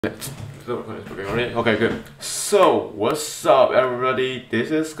Okay, good. So, what's up, everybody?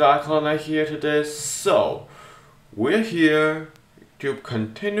 This is Guy Connor here today. So, we're here to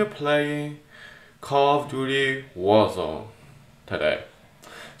continue playing Call of Duty Warzone today.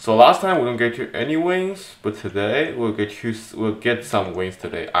 So last time we didn't get to any wins, but today we'll get some wins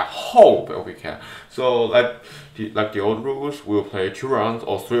today. I hope if we can. So like the old rules, we'll play 2 rounds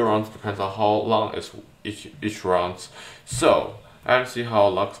or 3 rounds, depends on how long is each round. So let's see how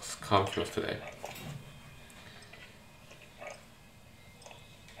luck comes to us today.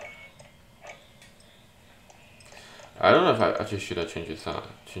 I don't know if I actually should have changed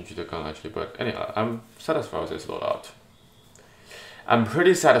the gun actually, but anyway, I'm satisfied with this loadout. I'm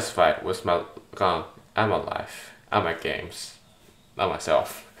pretty satisfied with my gun and my life and my games and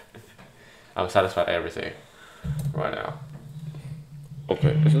myself. I'm satisfied with everything right now.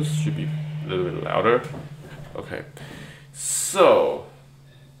 Okay, this should be a little bit louder. Okay, so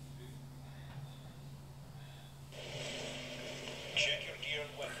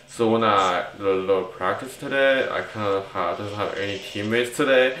when I did a little practice today, I kind of doesn't have any teammates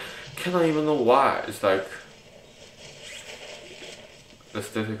today. Cannot even know why. It's like the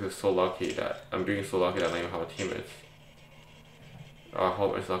statistic is so lucky that I'm being so lucky that I don't even have a teammate. I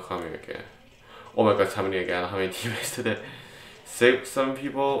hope it's not coming again. Oh my god, it's happening again. How many teammates today? 7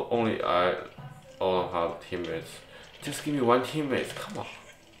 people, only I all have teammates. Just give me 1 teammate, come on.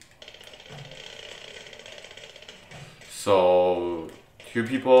 So 2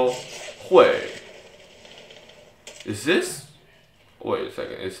 people. Wait. Is this? Wait a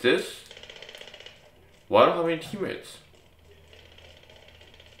second, is this? Why don't I have any teammates?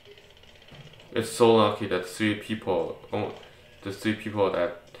 It's so lucky that 3 people, the 3 people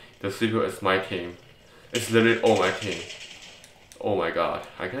is my team. It's literally all my team. Oh my god,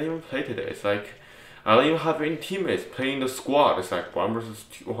 I can't even play today. It's like, I don't even have any teammates playing the squad. It's like 1 versus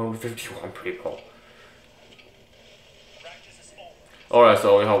 251 people. Alright,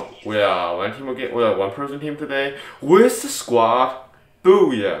 so we are 1 team again. We are 1 person team today with the squad.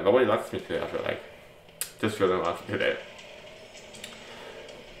 Booyah! Nobody likes me today, I feel like. Just feeling lucky today.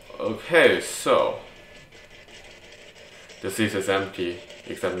 Okay, so the seat is empty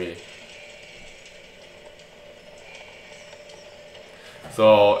except me.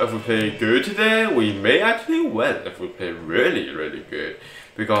 So if we play good today, we may actually win if we play really good.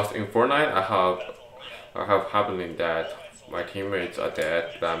 Because in Fortnite I have happening that my teammates are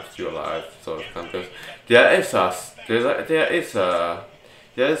dead, but I'm still alive. So sometimes there is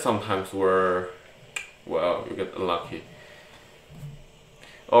sometimes where, well, you get unlucky.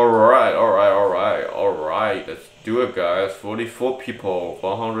 Alright, let's do it, guys. 44 people,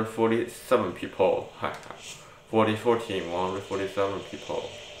 147 people. 44 team, 147 people.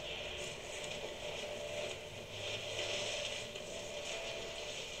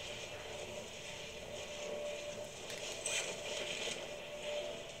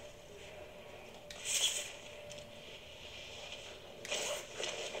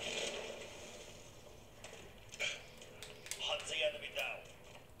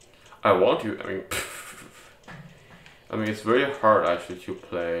 I want to, I mean it's very hard actually to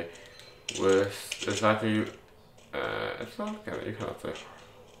play with exactly, it's not, you cannot say hard.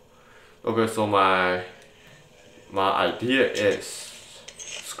 Okay, so my idea is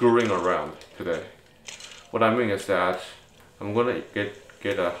screwing around today. What I mean is that I'm gonna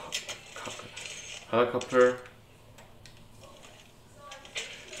get a helicopter.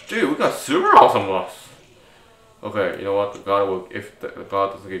 Dude, we got super awesome loss. Okay, you know what? The God will, if the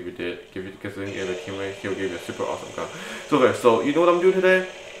God doesn't give you a teammate, he'll give you a super awesome gun. So okay, so you know what I'm doing today?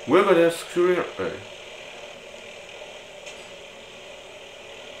 We're gonna screw it.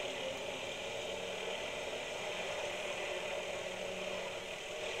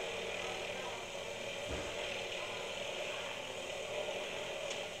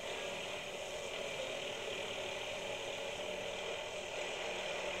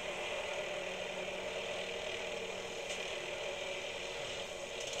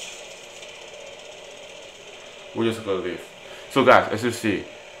 We're just gonna leave. So guys, as you see,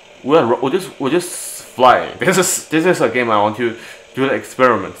 we're just flying. This is a game I want to do an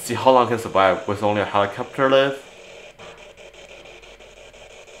experiment. See how long I can survive with only a helicopter left.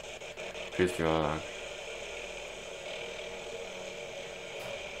 Please do not.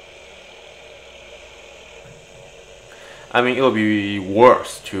 I mean, it will be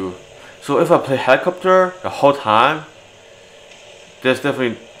worse too. So if I play helicopter the whole time, there's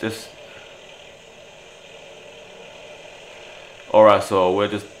definitely this. Alright, so we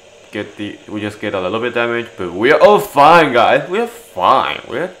just get a little bit damage, but we are all fine, guys. We are fine.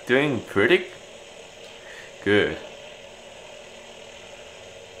 We are doing pretty good.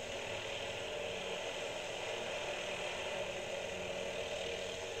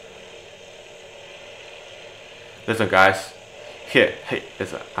 Listen, guys. Here, hey,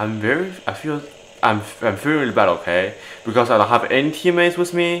 listen. I'm feeling really bad, okay? Because I don't have any teammates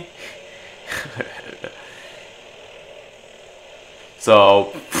with me.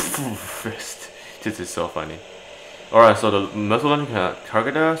 So, this is so funny. Alright, so the missile launcher can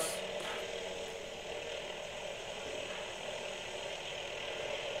target us.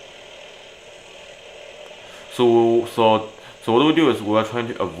 So what we do is we're trying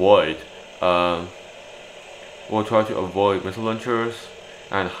to avoid, we'll try to avoid missile launchers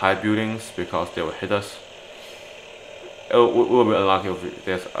and high buildings because they will hit us. We'll be unlucky if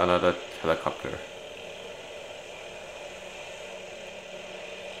there's another helicopter.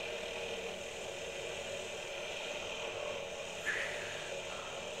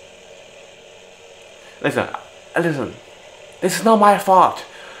 Listen. This is not my fault.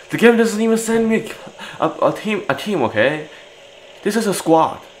 The game doesn't even send me a team, okay? This is a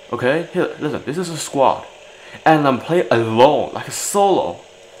squad, okay? Here, listen, this is a squad. And I'm playing alone, like a solo.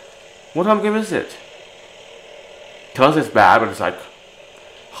 What kind of game is it? Tells it's bad, but it's like,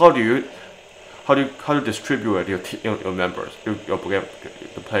 how do you distribute your members,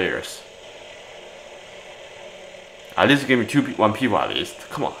 the players? At least give me one people at least.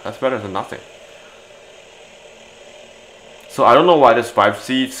 Come on, that's better than nothing. So I don't know why there's 5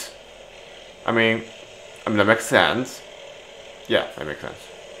 seats. I mean that makes sense. Yeah, that makes sense.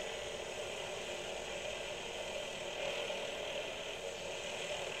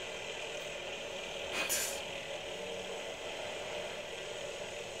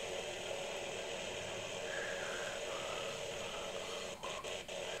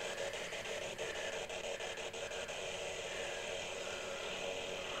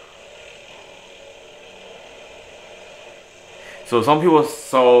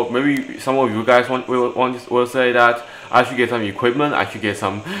 So maybe some of you guys will say that I should get some equipment, I should get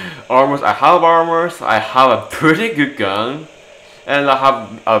some armors. I have armors, I have a pretty good gun, and I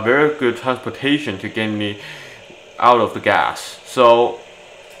have a very good transportation to get me out of the gas. So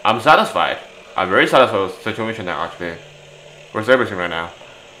I'm satisfied. I'm very satisfied with the situation now actually. With everything right now.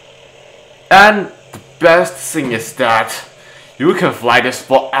 And the best thing is that you can fly this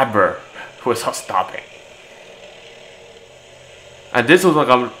forever without stopping. And this is what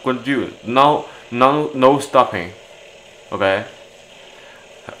I'm going to do. No stopping. Okay?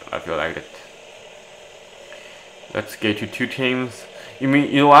 I feel like it. Let's get to 2 teams. You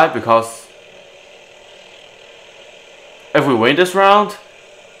know why? Because if we win this round,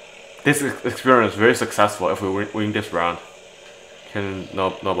 this experience is very successful. If we win this round,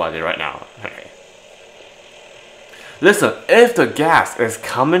 nobody right now. Okay. Listen, if the gas is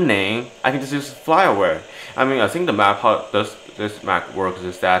coming in, I can just fly away. I mean, I think the map how this map works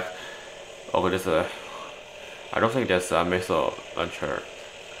is that I don't think there's a missile launcher.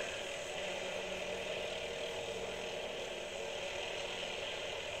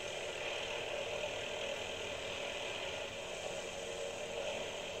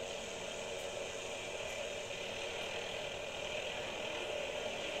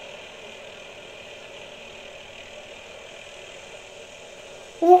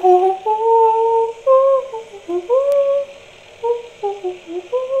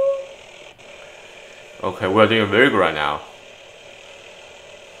 Okay, we're doing very good right now.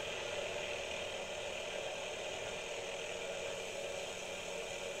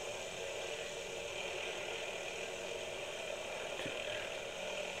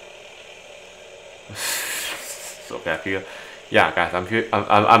 Okay, I feel, yeah, guys,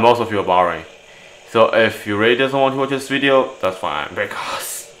 I'm also feel boring. So if you really doesn't want to watch this video, that's fine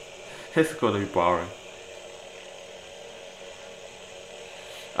because it's gonna be boring.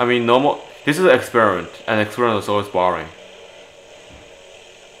 I mean, normal. This is an experiment, and experiment is always boring.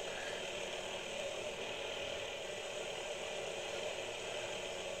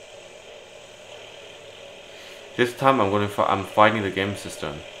 This time I'm fighting the game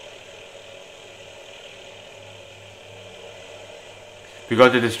system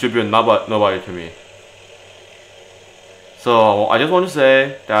because they distribute nobody to me. So I just want to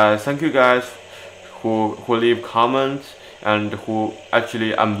say that thank you guys who leave comments. And who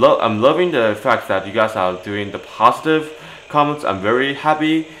actually I'm loving the fact that you guys are doing the positive comments. I'm very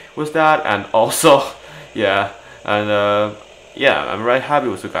happy with that, and also yeah, and yeah, I'm very happy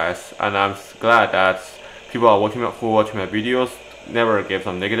with you guys, and I'm glad that people are watching my videos never give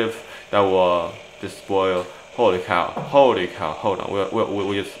some negative that will just spoil. Holy cow, hold on,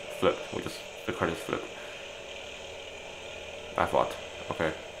 we just flipped, the card just flipped. I thought,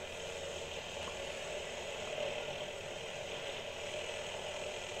 okay.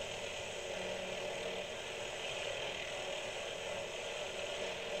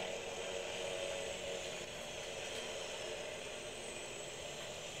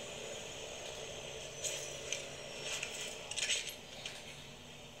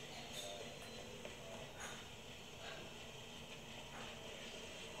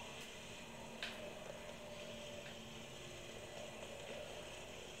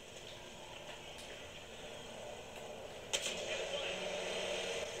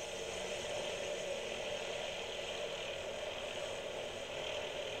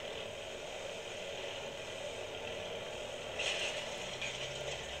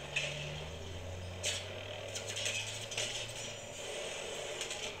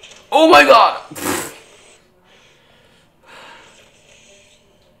 Oh my god!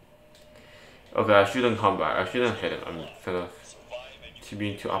 Okay, I shouldn't come back. I shouldn't hit him. I'm kind of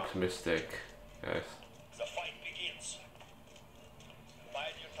being too optimistic, guys. The fight begins.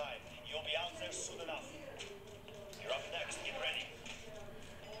 Bide your time. You'll be out there soon enough. You're up next. Get ready.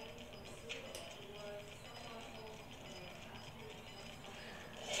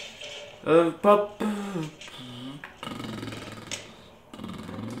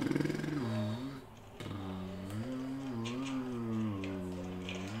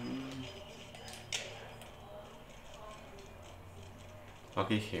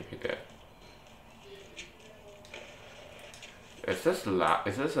 Okay, he dead. Is this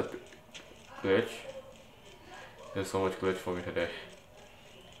a glitch? There's so much glitch for me today.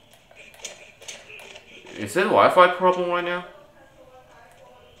 Is it Wi-Fi problem right now?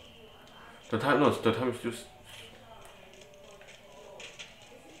 The time is just.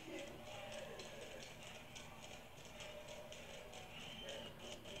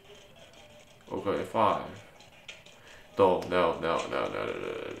 Okay, 5. No.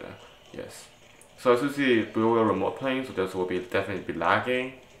 Yes. So as you see, we will remote playing, so this will definitely be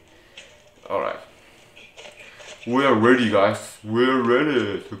lagging. Alright. We are ready, guys. We're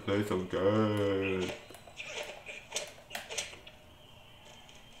ready to play some games.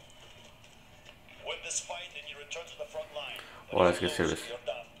 Win this fight and you return to the front line. Well, let's get serious. You're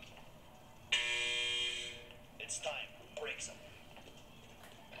done. It's time. Break some.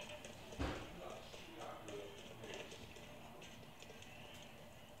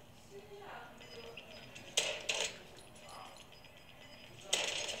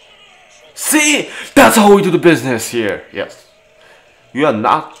 See? That's how we do the business here. Yes. You are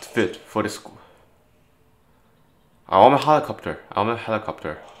not fit for this school. I want a helicopter.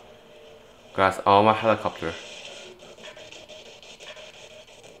 Guys, I want a helicopter.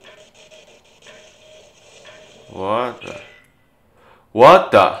 What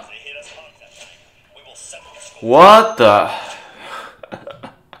the?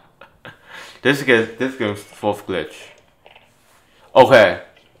 This game's fourth glitch. Okay.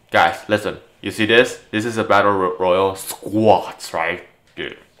 Guys, listen. You see this? This is a battle royal squads, right?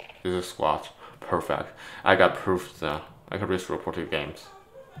 Good. This is squads. Perfect. I got proof now. I can just report your games.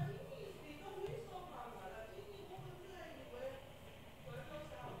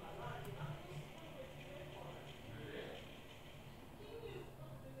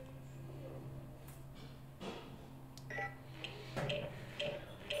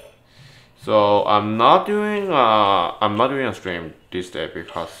 So I'm not doing a stream this day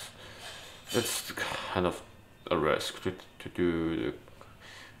because it's kind of a risk to do.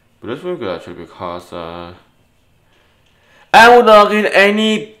 But it's really good actually because I will not get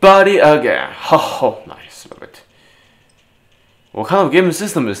anybody again. Oh, nice, love it. What kind of gaming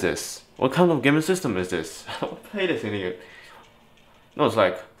system is this? I don't play this in here. No, it's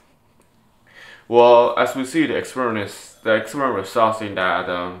like, well, as we see, the experiment results in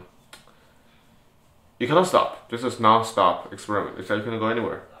that you cannot stop. This is non-stop experiment. It's like you cannot go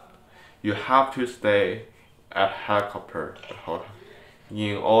anywhere. You have to stay at helicopter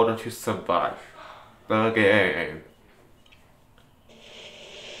in order to survive the game.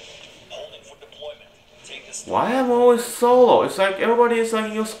 Why am I always solo? It's like everybody is like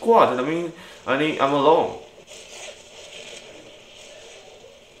in your squad. I'm alone.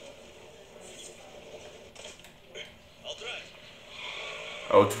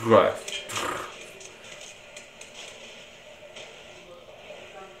 I'll drive.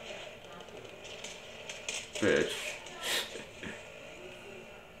 Bitch.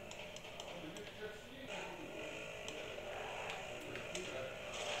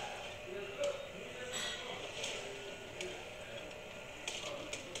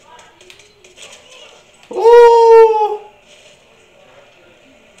 Ooh.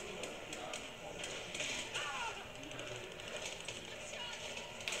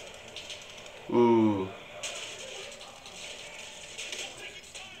 Ooh.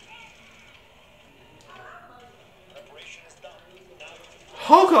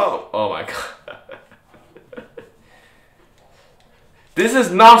 How come? Oh my god. This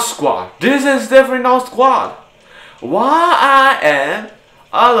is not squad. This is definitely not squad. Why I am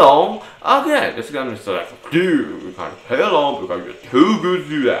alone again? This game is like, dude, you can't play alone because you're too good to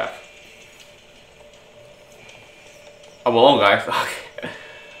do that. I'm alone, guys. Okay.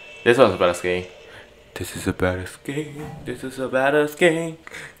 This one's the baddest game. This is the baddest game.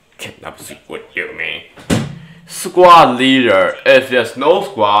 Cannot see what you mean. Squad leader. If there's no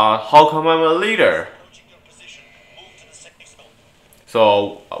squad, how come I'm a leader?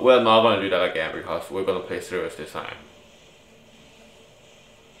 So we're not gonna do that again because we're gonna play serious this time.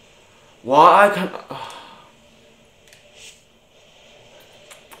 Why I can't...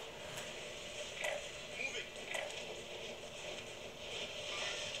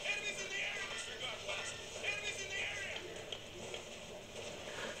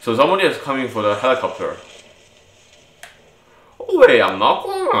 So somebody is coming for the helicopter. Oh wait, I'm not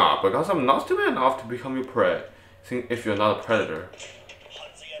going up because I'm not stupid enough to become your prey. Think if you're not a predator.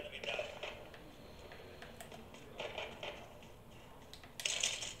 Hunt the enemy down.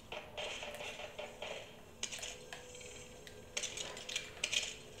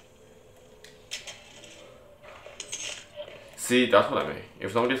 See, that's what I mean.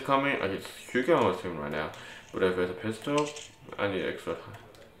 If somebody's coming, I can shoot him with him right now. But if it's a pistol, I need extra time.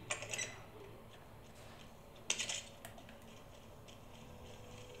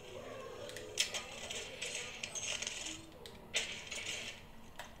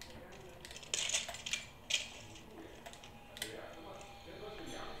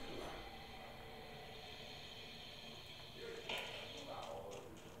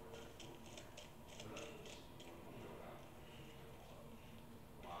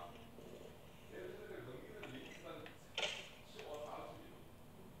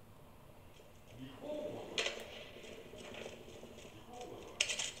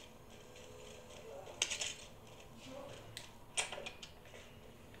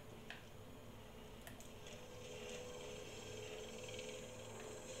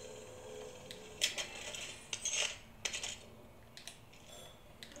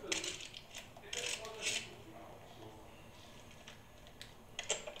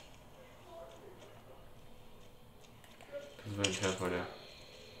 This is very intense right now.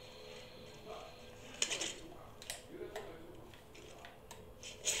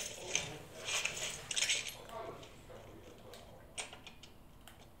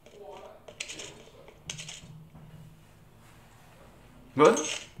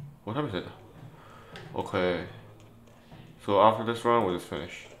 What? What time is it? Okay. So after this round, we'll just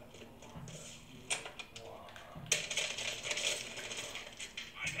finish.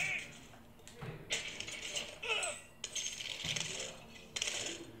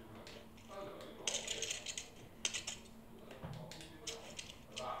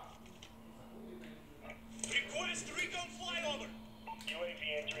 Request recon flyover. UAV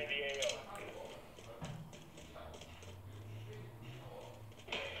entering the AO.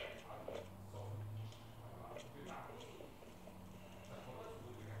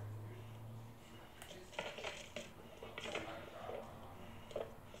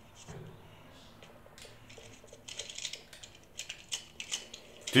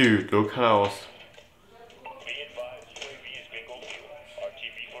 Dude, look how I was... Be advised, UAV is bingo fuel.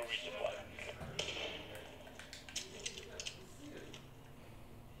 RTB for resupply.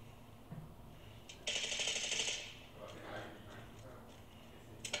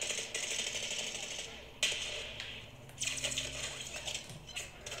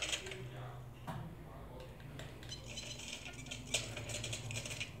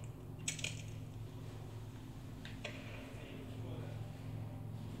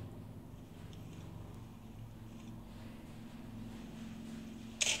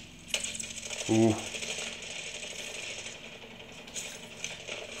 Ooh.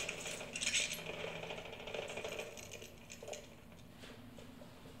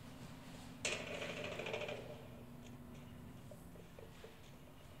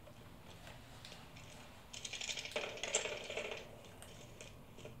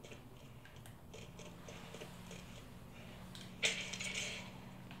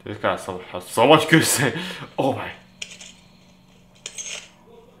 This guy has so much good to say. Oh my.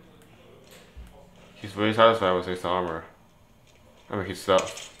 He's very satisfied with his armor. I mean, his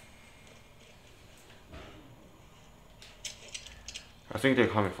stuff. I think they're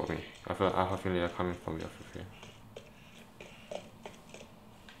coming for me. I have a feeling they're coming for me over here.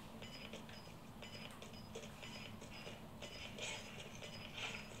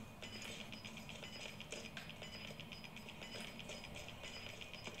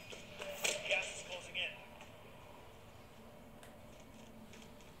 Gas is closing in.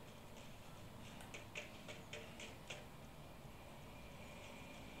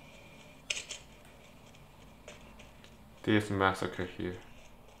 There's a massacre here.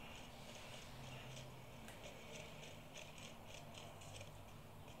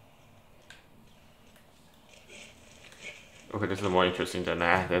 Okay, this is more interesting than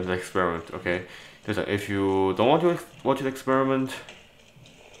the experiment. Okay, if you don't want to watch the experiment,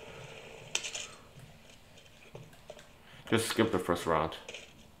 just skip the first round.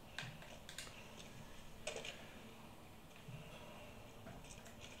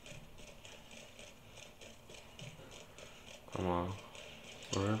 Come on.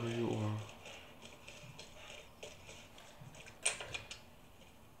 Wherever you are.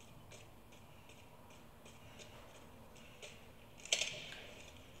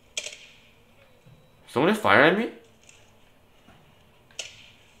 Somebody fire at me?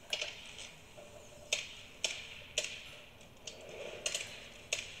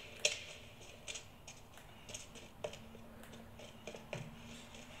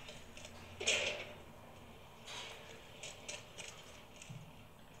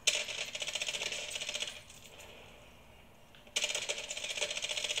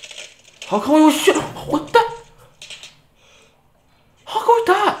 How come you shoot? What the? How come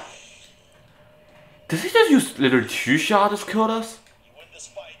that? Did he just use literally 2 shots to kill us? You win this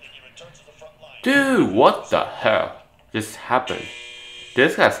fight and you return to the front line. Dude, what the hell just happened?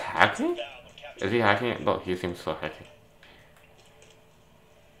 This guy's hacking? Down and capture. Is he hacking? No, he seems so hacking.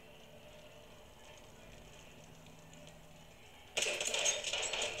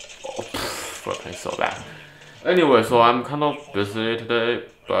 Oh, fucking so bad. Anyway, so I'm kind of busy today,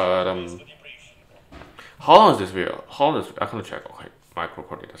 but how long is this video? How long is I can check? Okay, micro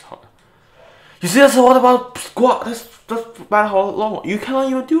recording. That's hard. You see, that's what about squad. That's bad. How long? You cannot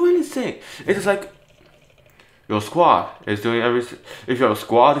even do anything. It's just like your squad is doing everything. If you're a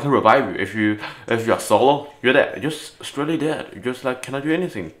squad, they can revive you. If you're solo, you're dead. You're just straight dead. You just like cannot do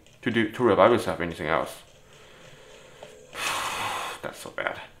anything to revive yourself. Anything else? That's so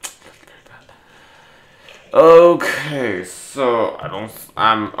bad. Okay, so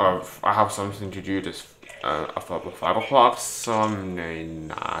I have something to do this about 5 o'clock, so I may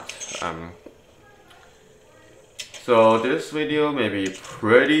not so this video may be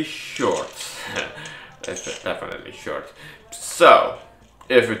pretty short. It's definitely short. So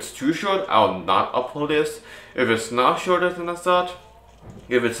if it's too short, I'll not upload this. If it's not shorter than I thought,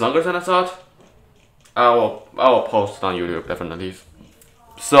 if it's longer than I thought, I will post it on YouTube definitely.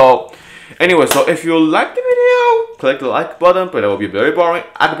 So anyway, so if you like the video, click the like button, but it will be very boring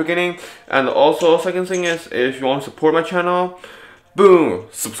at the beginning. And also, second thing is, if you want to support my channel, boom,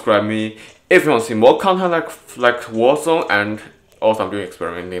 subscribe me. If you want to see more content like Warzone, and also I'm doing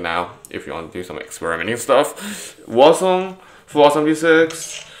experimenting now. If you want to do some experimenting stuff, Warzone, Warzone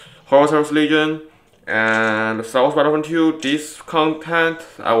V6, Horror Service Legion, and Star Wars Battlefront 2. This content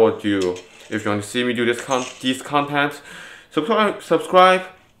I will do. If you want to see me do this content, subscribe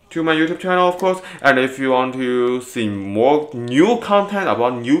to my YouTube channel, of course. And if you want to see more new content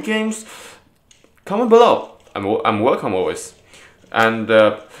about new games, comment below. I'm welcome always. And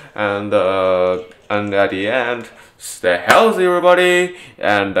at the end, stay healthy, everybody,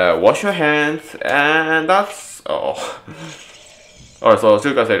 and wash your hands. And that's all. Alright, so see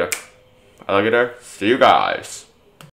you guys later. Alligator, see you guys.